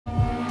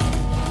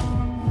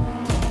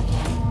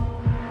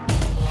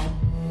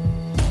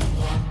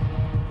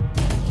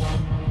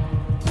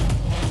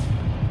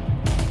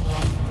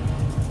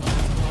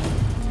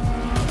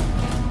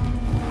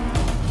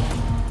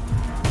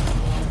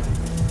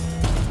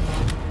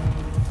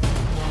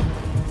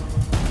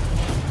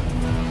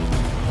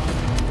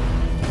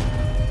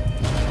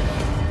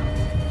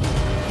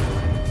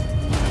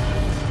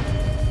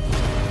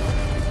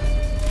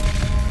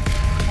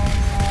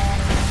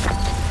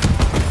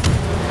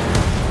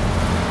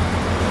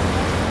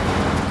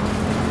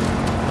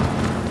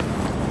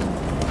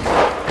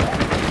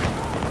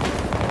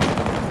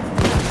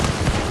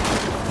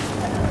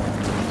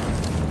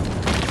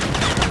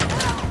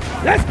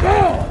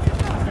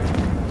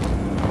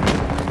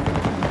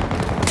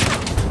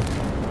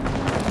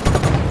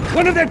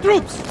One of their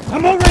troops!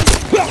 I'm already...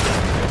 We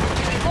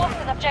lost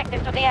an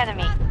objective to the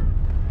enemy.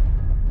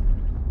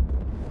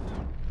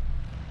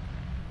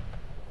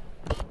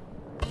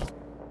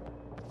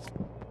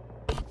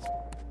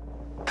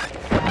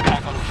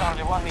 Attack on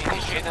Charlie 1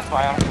 initiated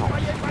by our troops.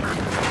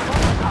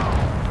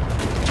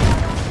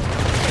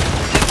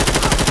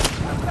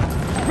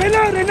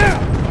 Reloading now!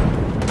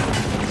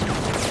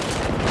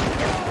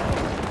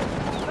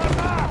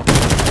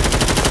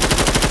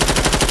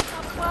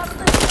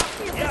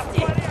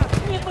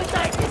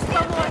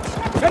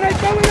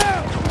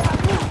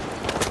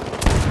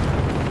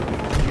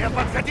 Не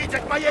подходите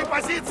к моей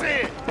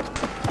позиции!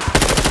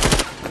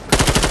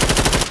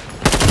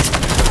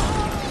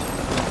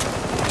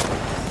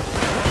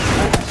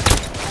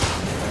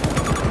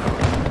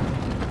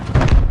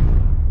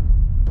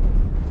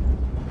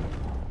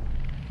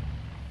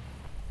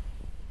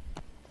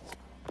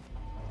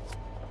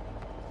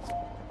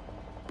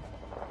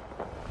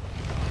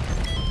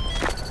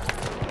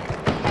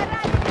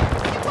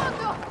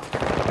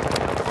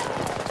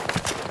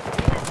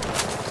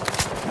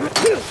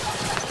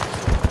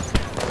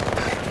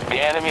 The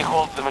enemy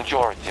holds the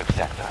majority of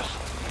sectors.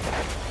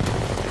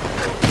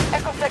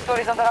 Echo sector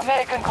is under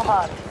American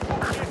command.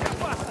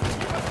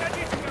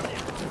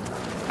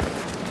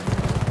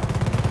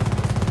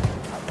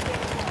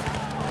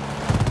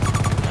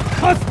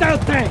 Hostile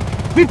tank!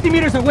 50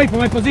 meters away from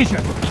my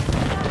position!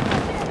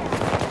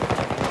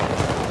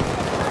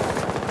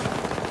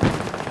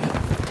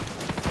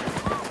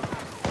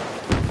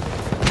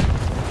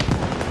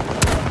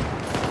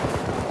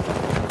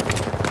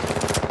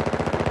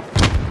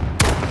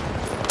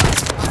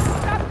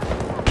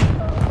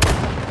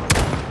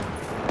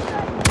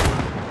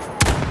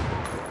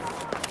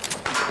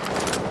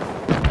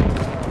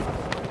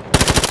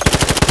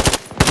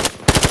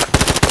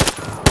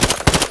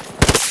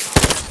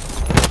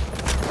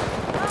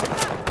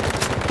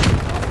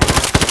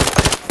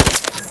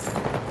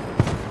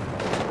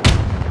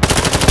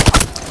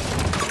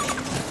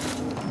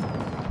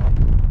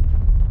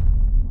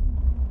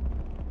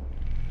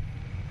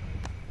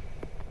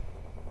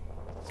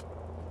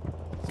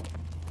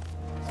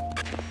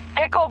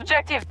 Echo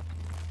objective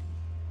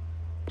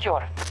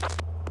secure.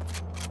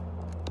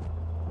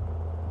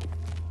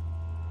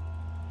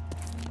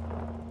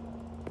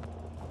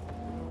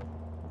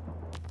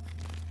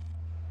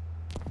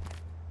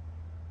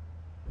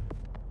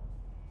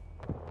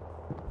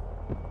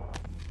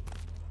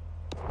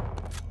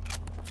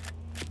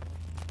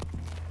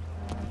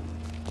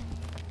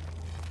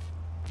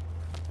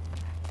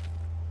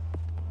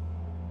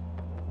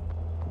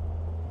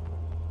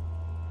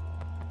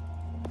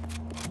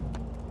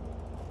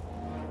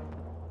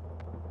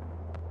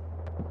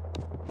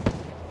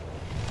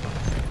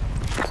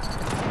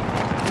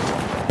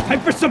 Time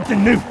for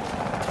something new!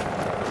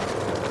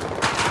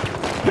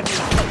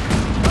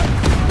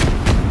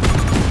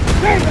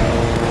 Hey!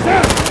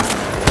 Sir!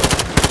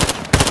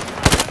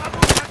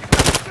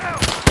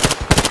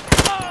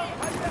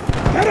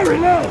 Gotta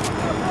reload!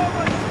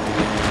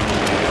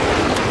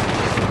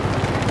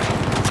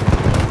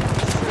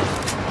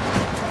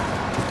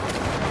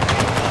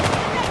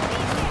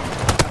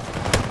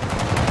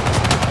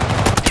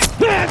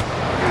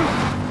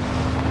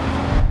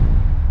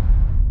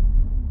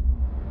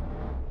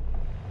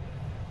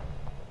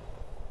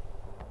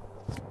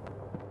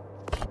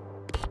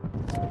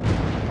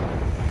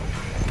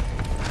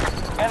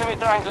 Enemy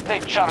trying to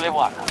take Charlie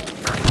 1.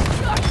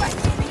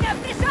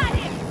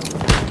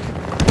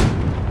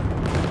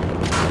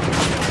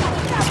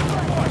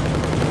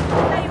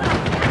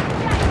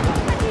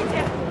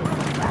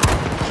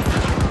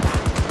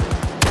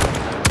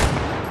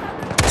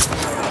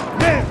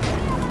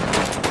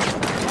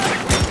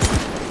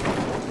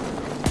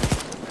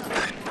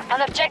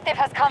 An objective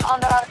has come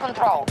under our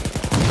control.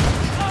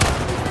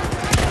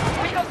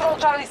 We control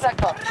Charlie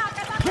sector.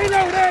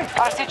 Reloading!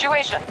 Our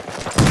situation.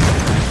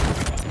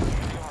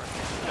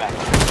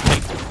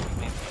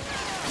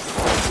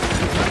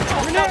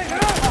 Grenade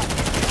out!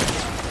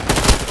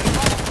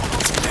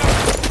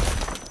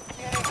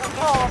 We are in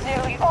control of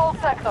nearly all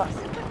sectors.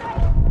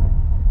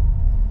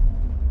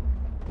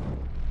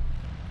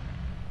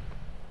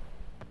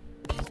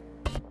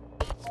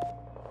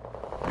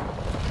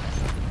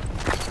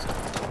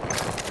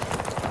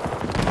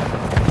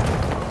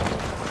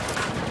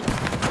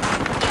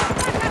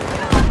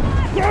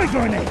 Throw a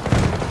grenade!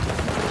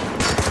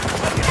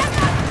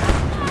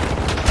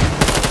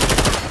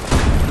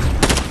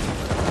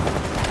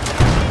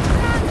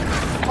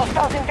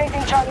 Hostiles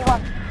invading Charlie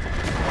 1.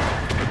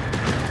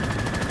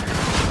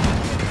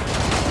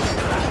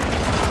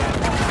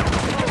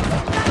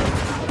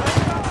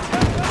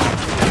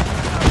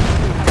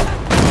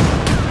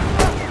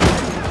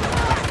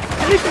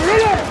 I need to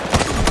reload!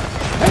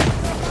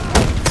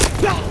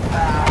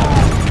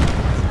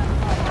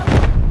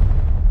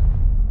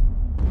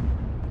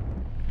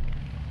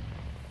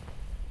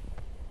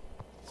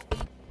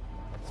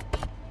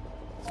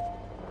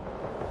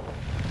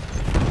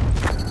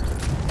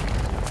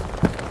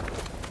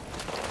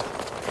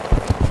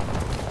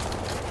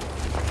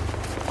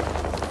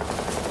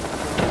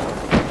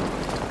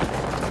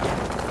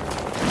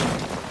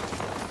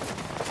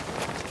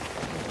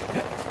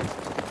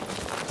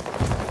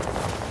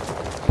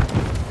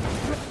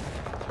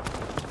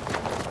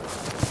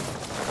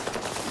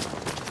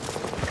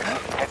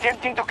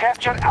 attempting to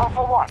capture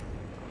Alpha 1.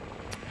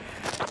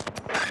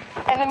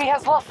 Enemy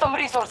has lost some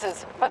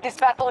resources, but this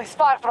battle is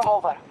far from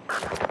over.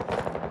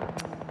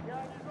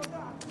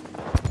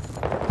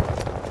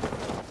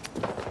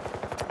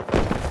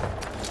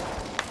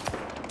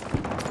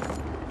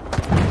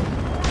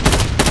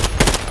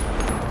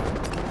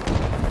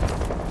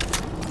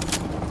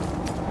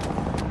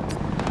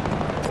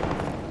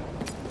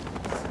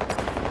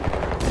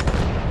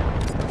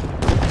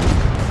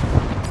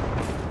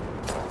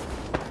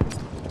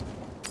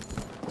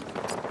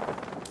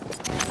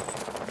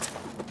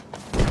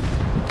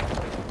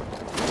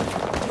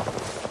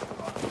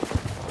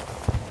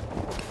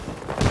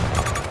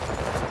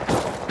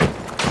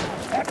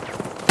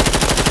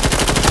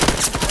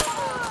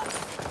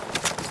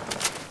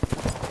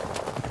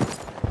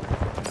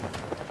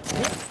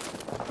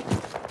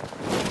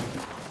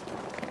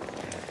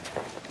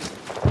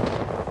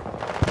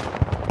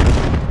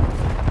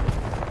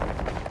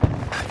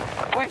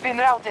 We've been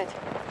routed.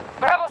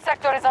 Bravo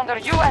sector is under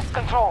U.S.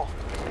 control.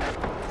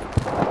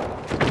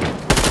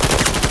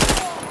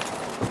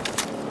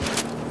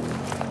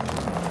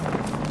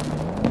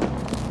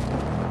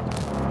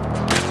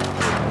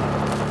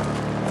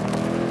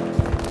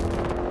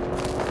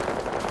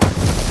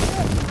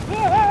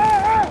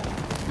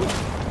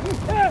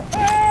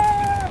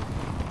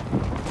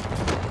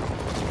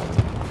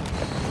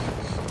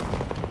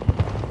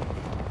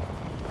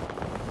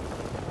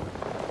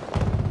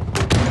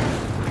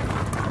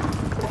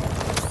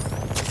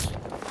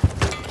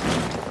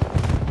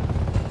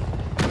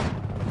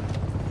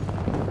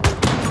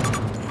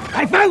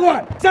 I found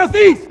one!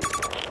 Southeast!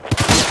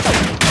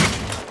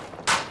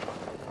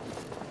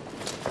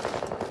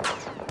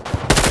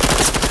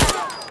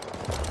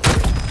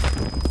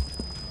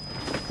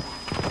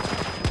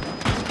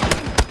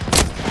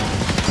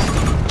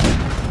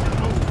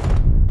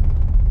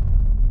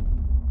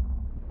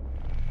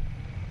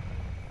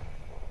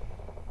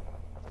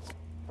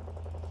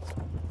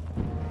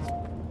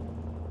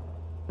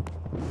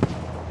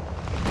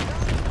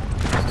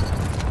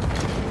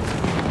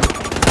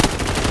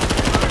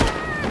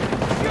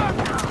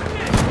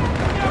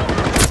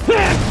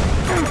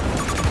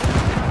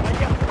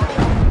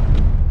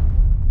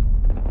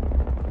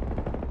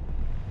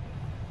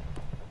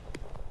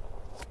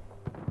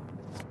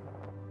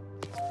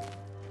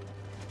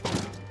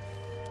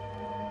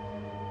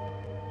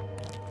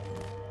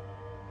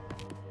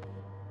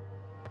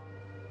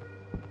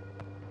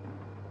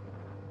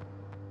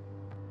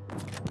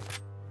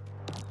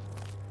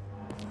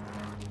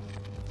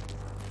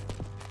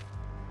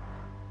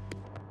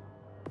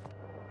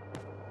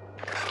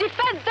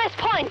 Defend this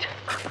point!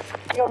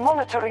 You're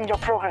monitoring your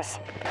progress.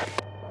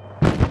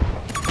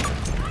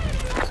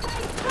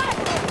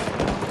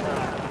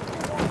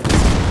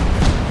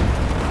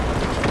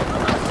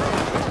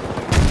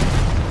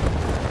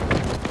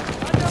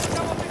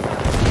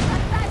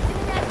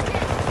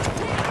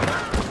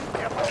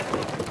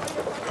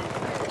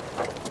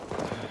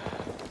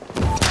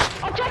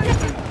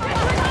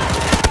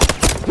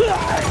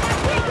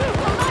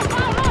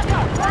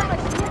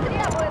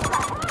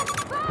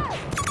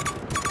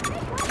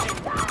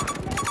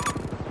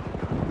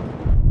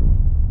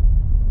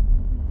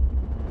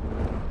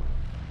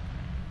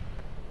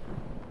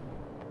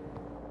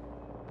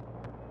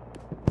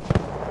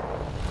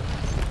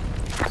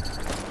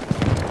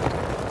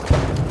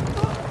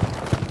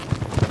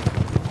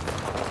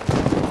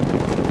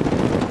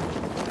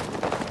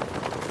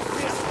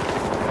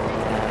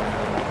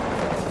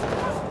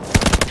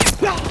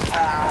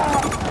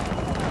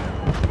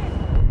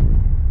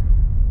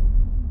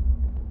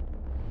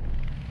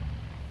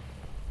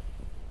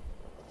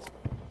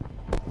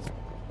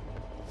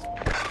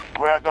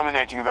 We're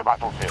dominating the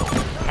battlefield.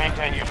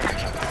 Maintain your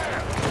position.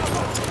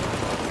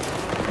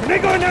 Can they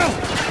go now?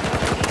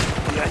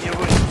 Я не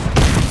выйду.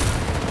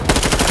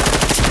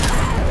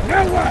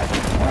 Now what?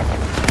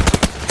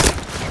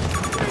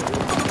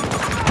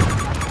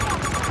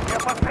 Не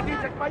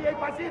подходите к моей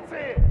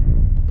позиции!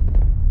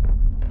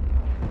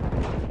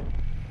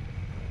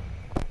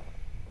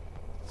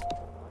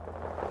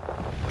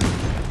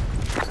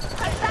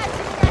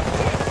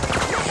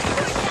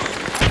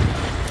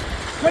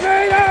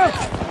 Grenade out!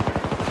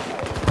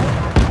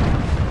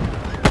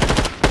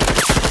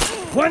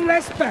 One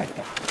less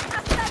factor.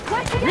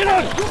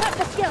 Reload! You have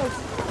the skills!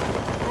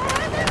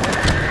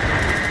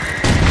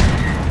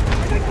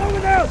 They're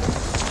going out!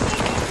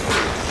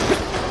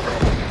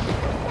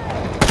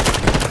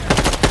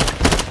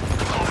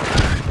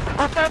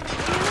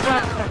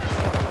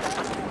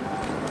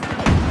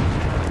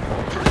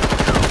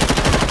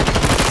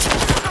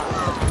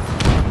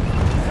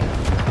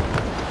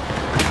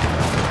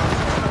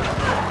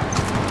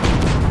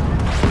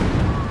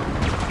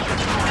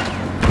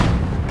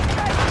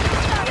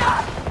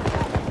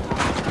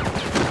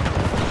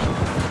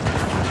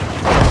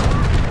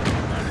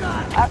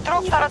 Our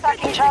troops are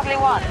attacking Charlie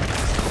 1.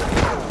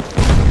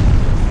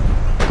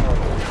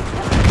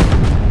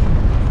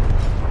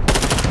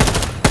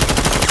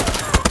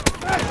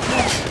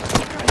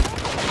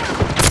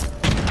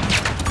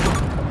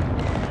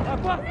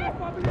 Опасность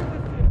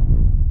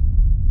поблизости!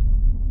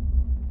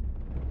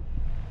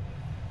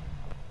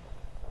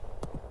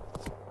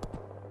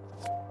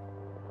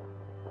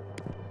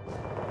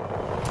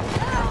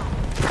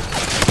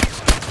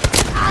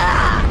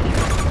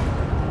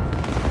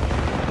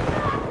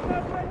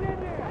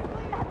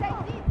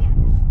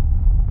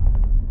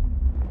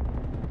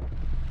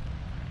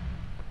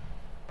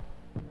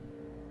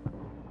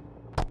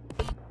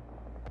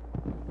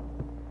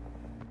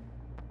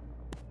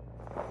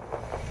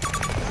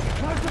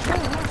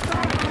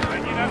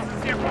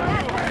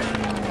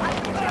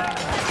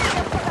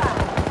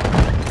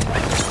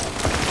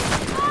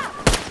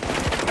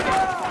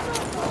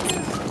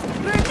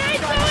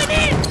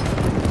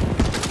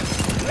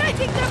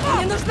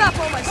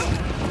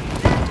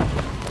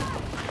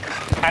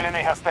 Enemy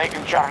has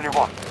taken Charlie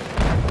 1.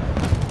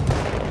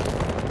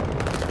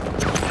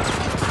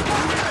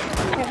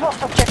 We've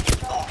lost objective.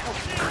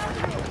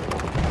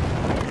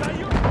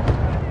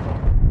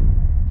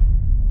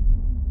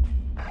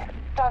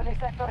 Charlie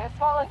sector has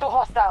fallen to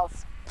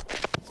hostiles.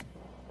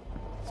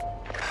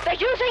 They're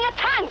using a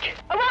tank!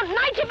 Around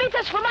 90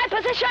 meters from my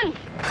position!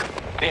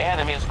 The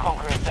enemy is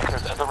conquering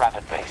sectors at a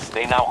rapid pace.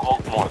 They now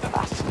hold more than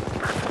us.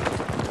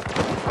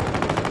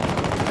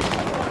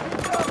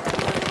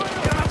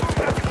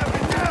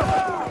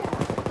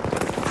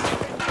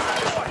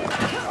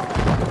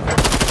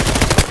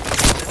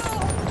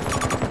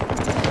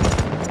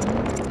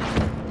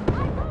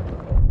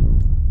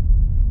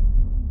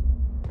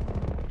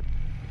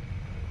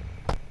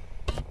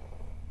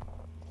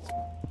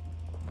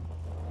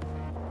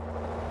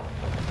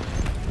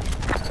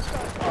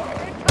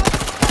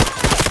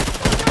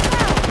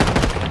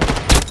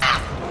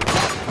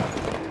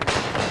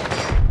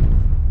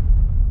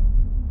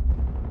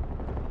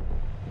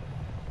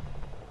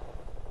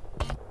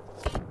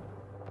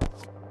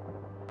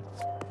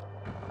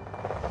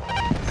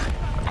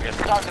 We have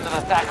started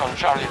an attack on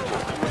Charlie 2.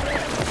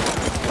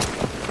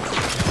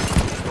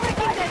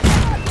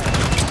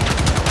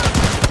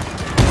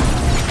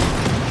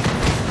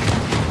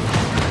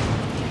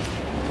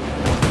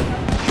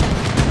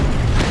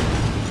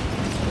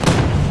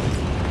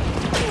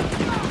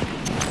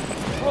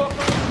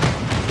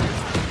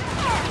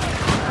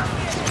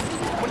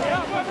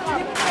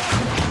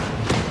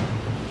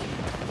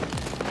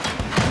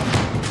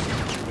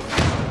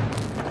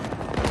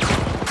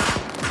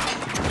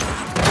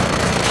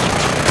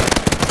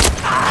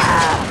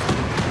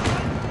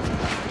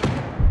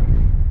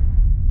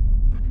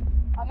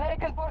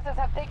 American forces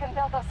have taken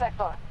Delta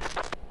sector.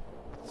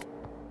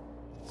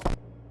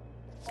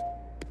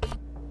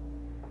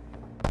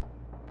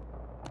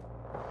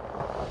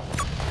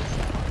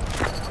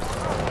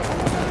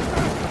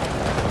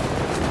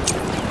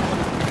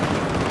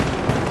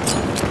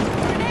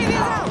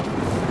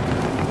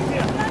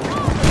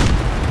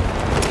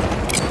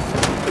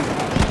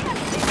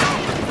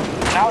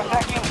 Now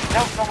attacking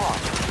Delta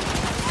 1.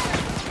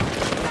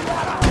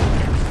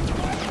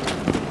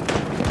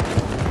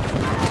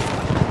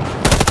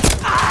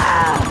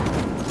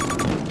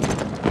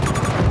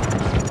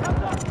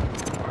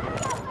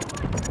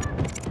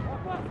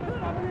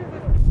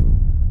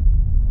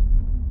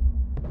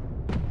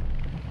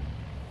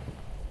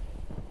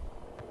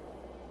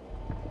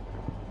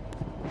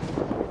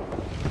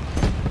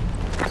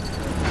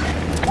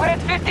 We're at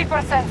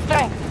 50%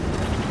 strength.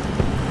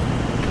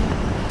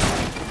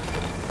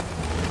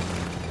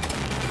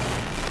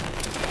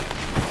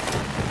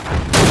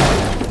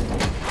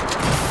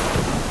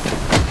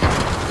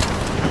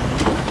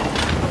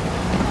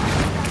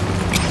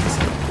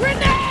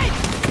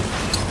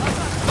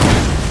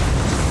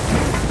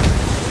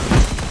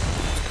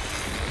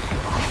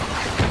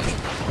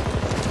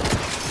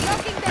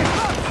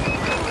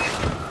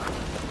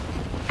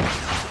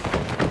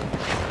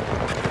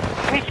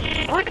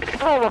 We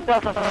control of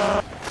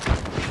Delta.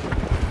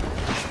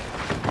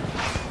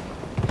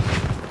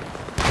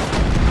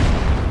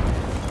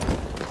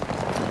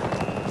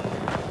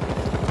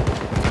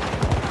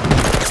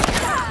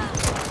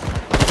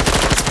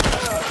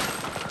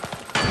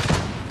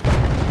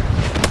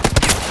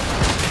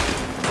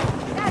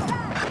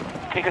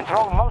 We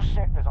control most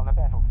sectors on the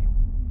battlefield.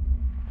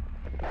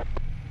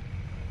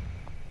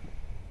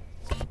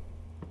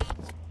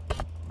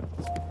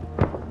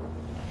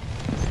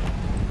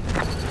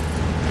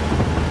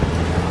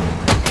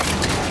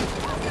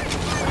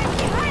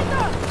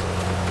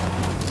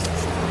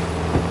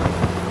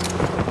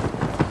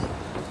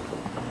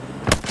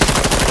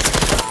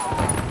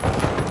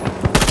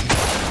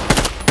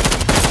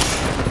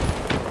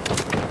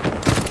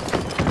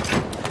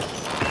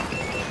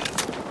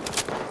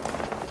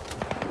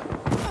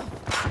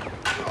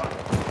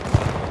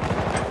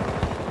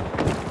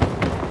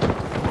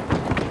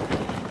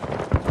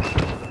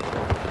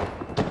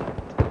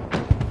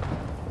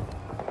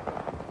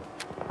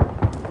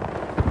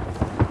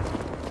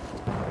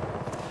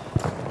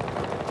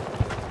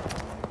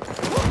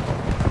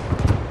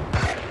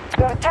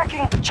 They're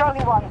attacking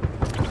Charlie 1.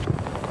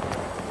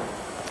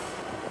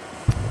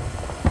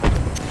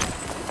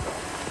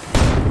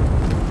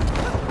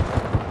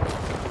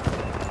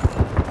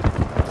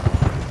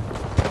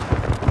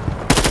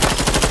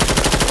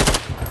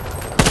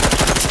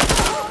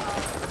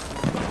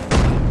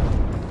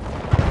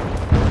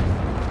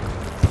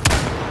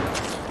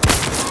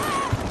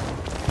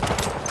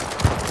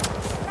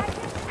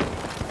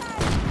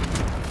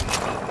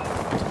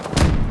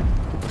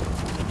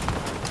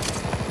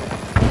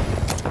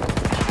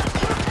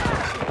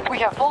 We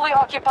have fully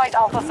occupied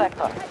Alpha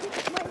sector.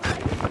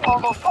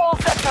 Almost all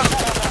sectors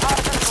are under our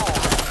control.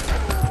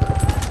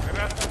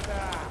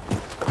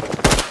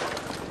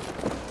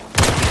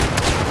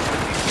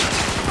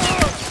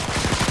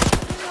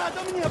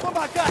 Надо мне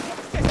помогать!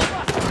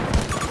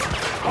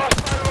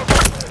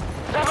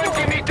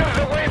 70 meters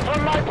away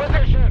from my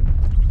position!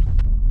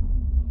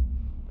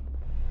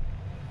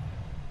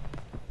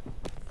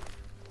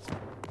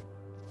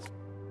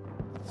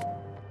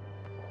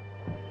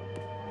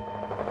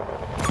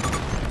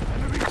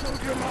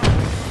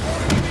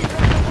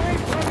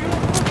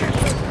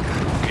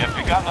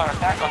 under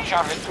attack on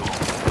Charlie 2.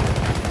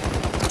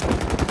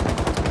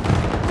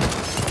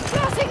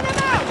 Crossing them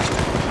out!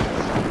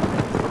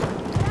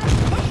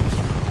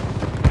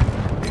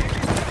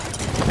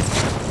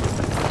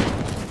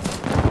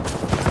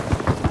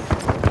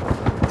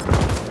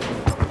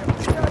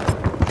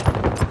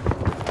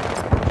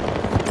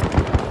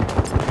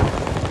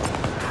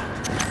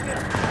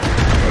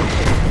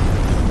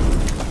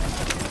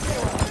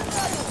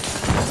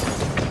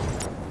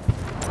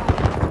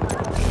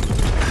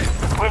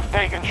 We've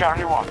taken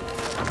Charlie 1.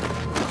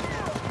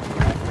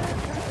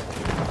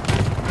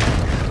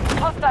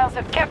 Hostiles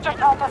have captured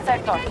Alpha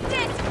Sector.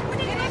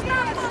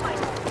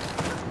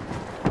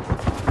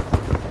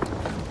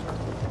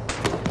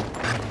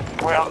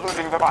 We are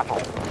losing the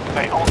battle.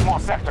 They hold more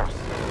sectors.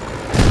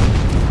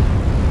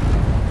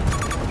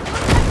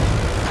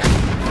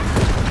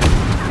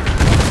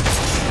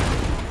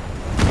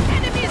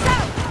 Enemy is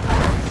out!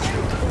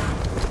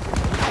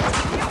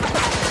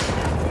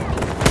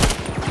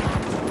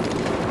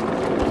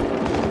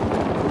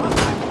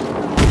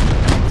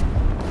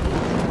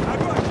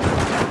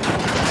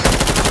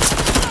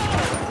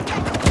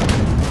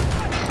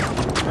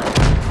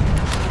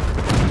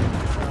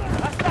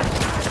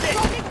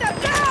 Knocking them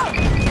down!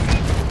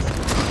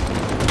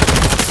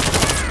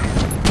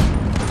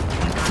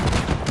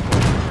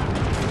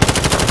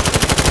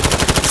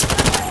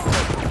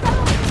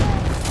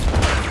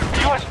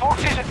 US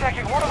forces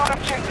attacking one of our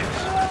objectives.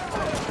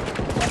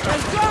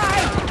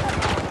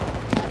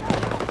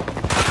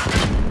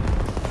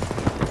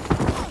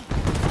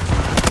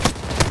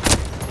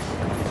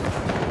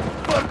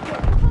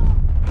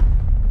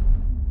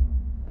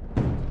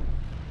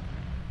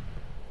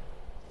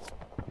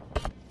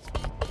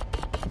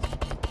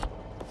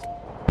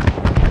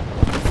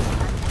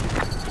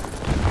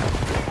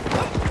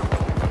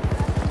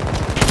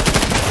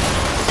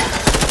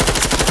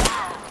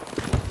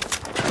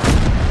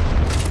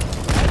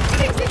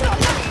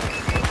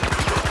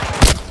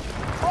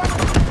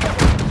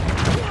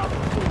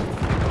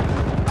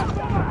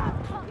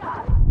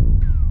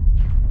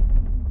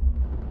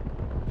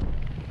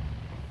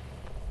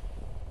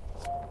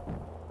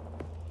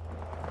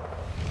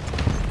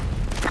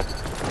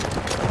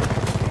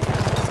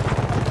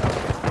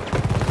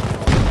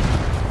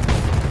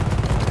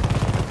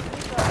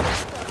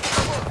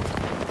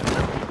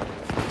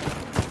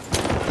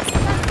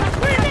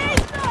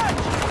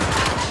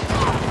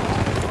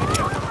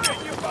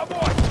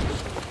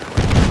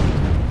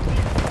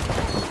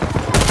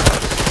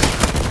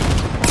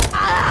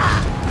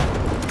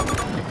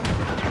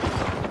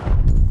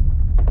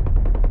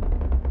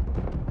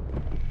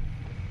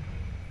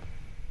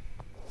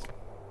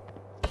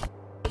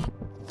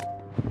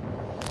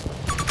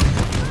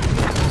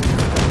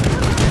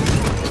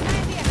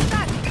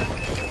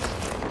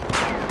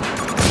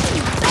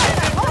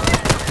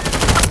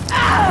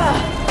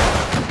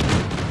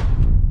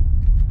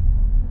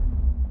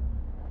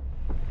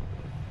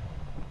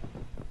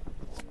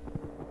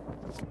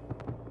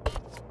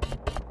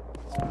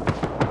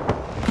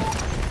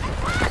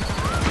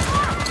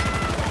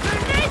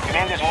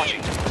 Command is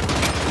watching.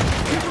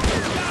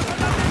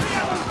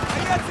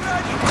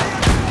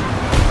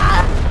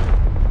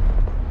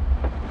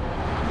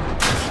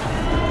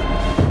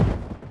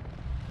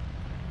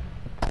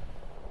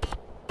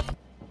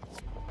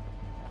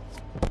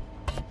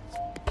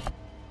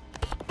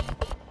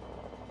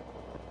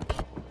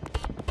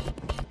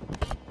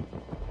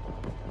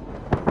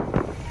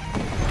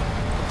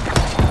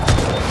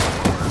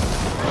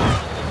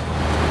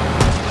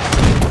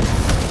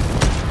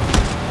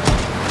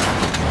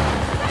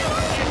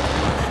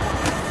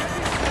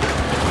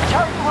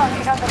 Charlie 1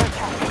 is under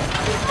attack.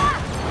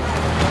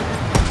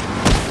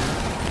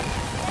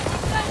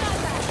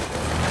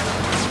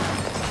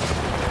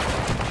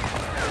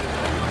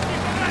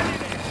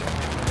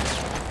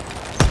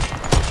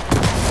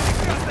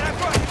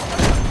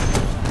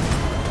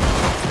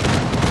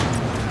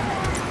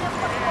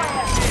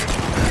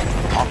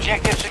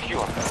 Objective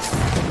secure.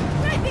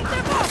 Breaking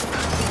them off!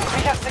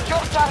 We have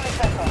secured Charlie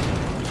Sector.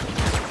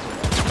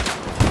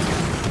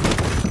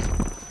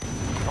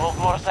 Hold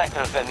more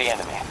sectors than the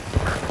enemy.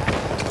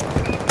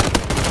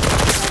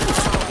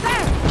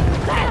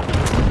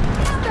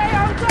 Stay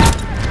on top!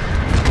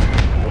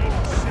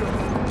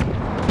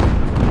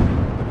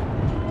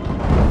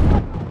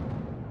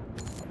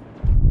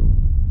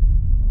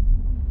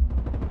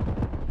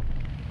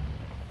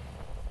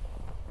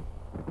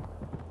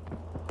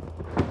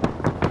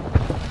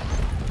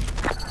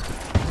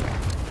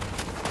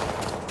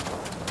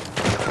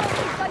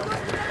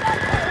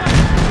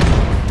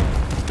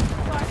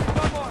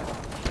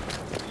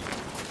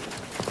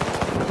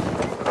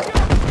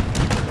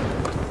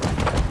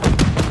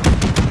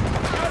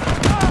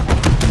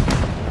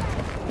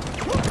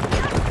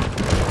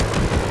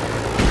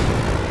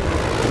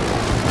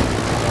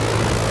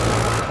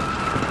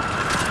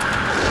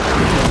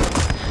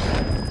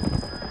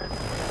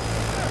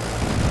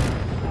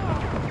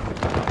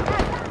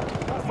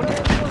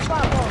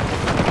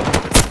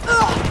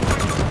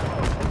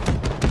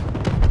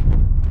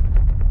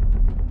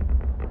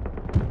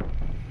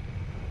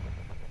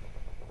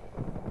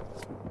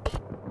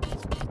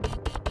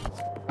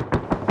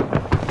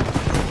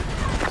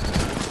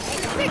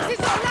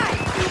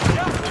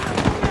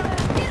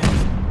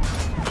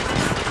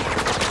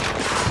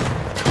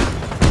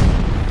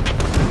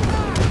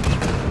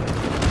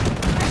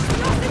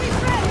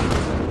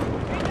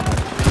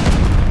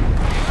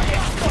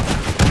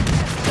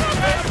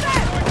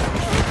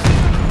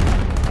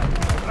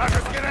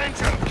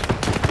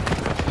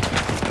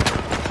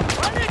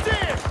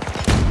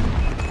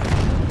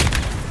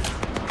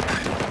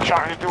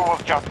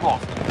 just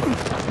closed.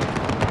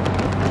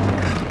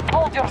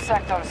 Hold your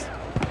sectors.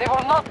 They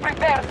were not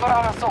prepared for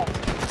our assault.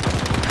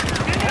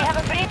 We have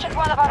a breach at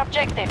one of our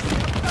objectives.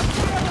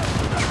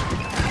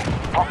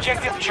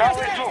 Objective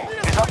Charlie 2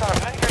 is under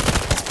attack.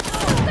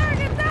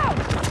 Target down!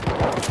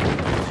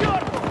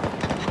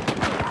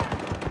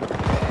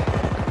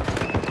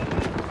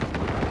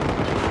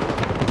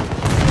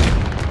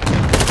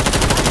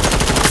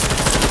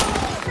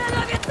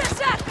 Становится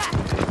жарко!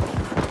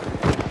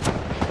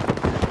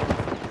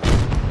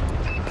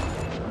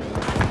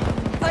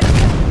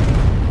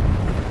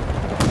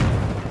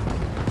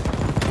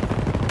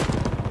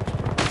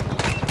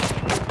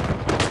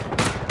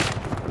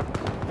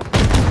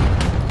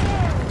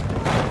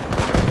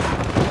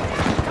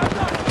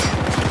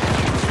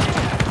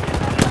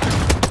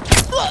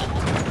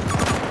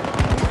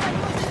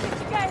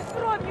 Стекает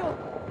кровью!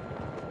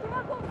 Не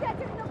могу взять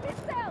их на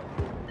прицел!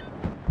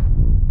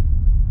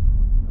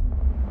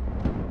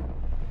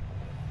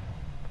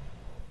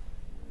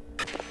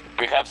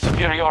 We have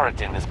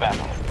superiority in this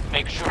battle.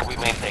 Make sure we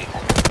maintain it.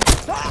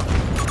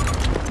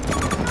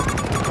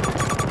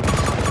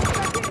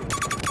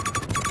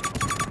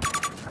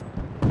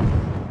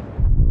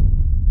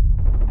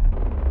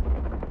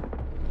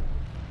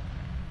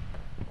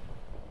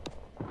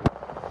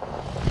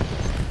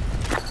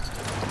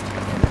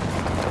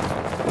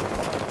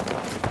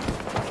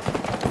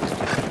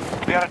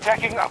 We are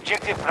attacking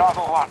objective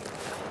Bravo 1.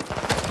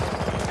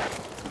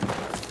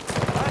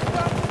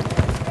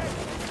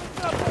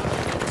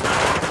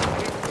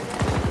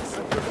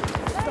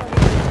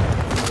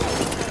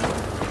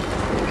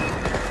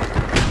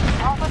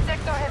 Alpha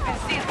sector has been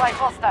seized by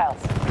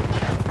hostiles.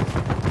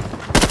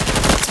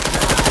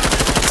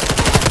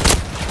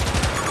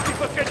 Не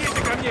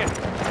подходите ко мне!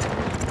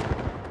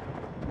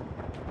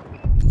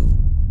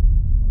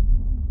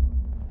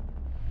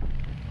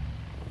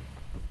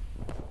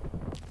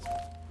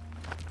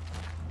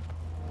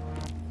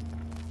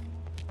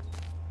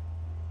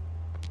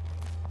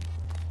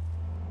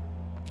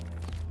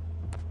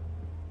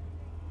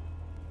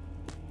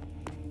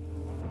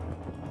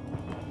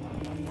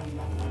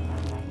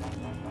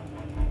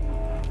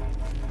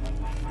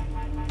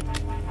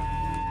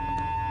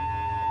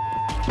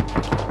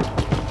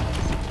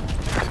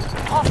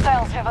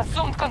 Hostiles have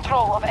assumed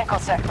control of Echo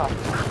Sector.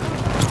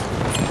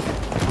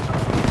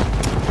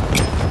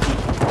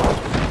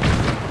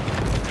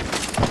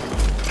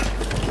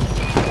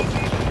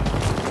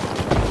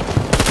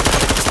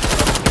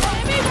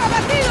 ¡Enemigo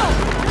abatido!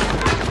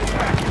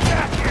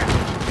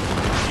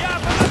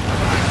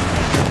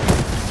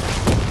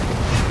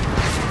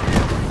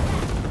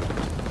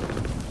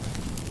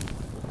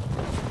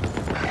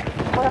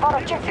 One of our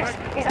objectives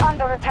is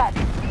under attack.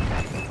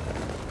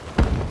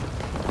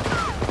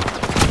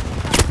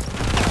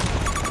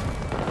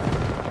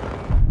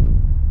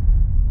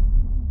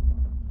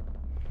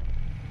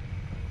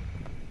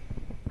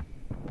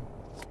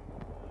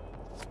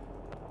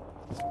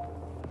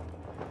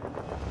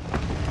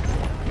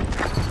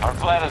 Our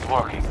plan is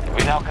working.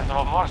 We now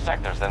control more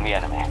sectors than the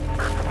enemy.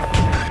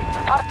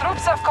 Our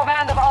troops have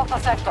command of Alpha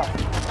Sector.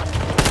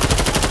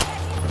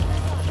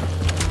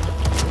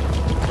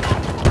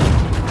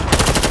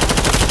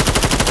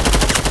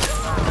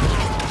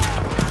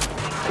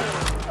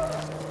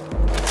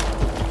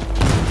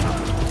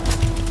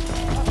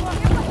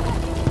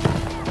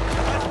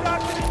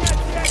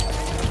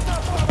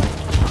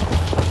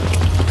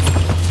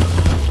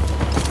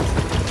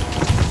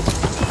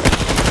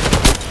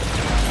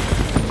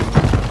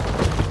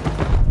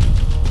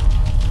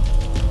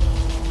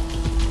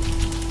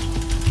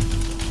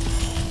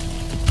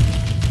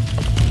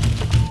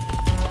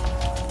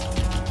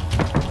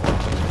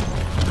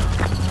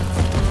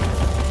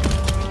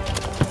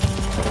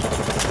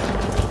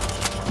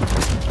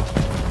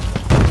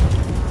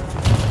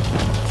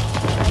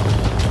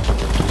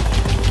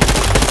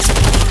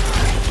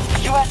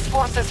 US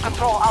forces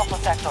control Alpha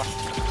Sector.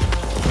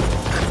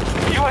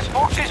 US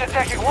forces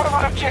attacking one of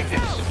our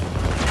objectives.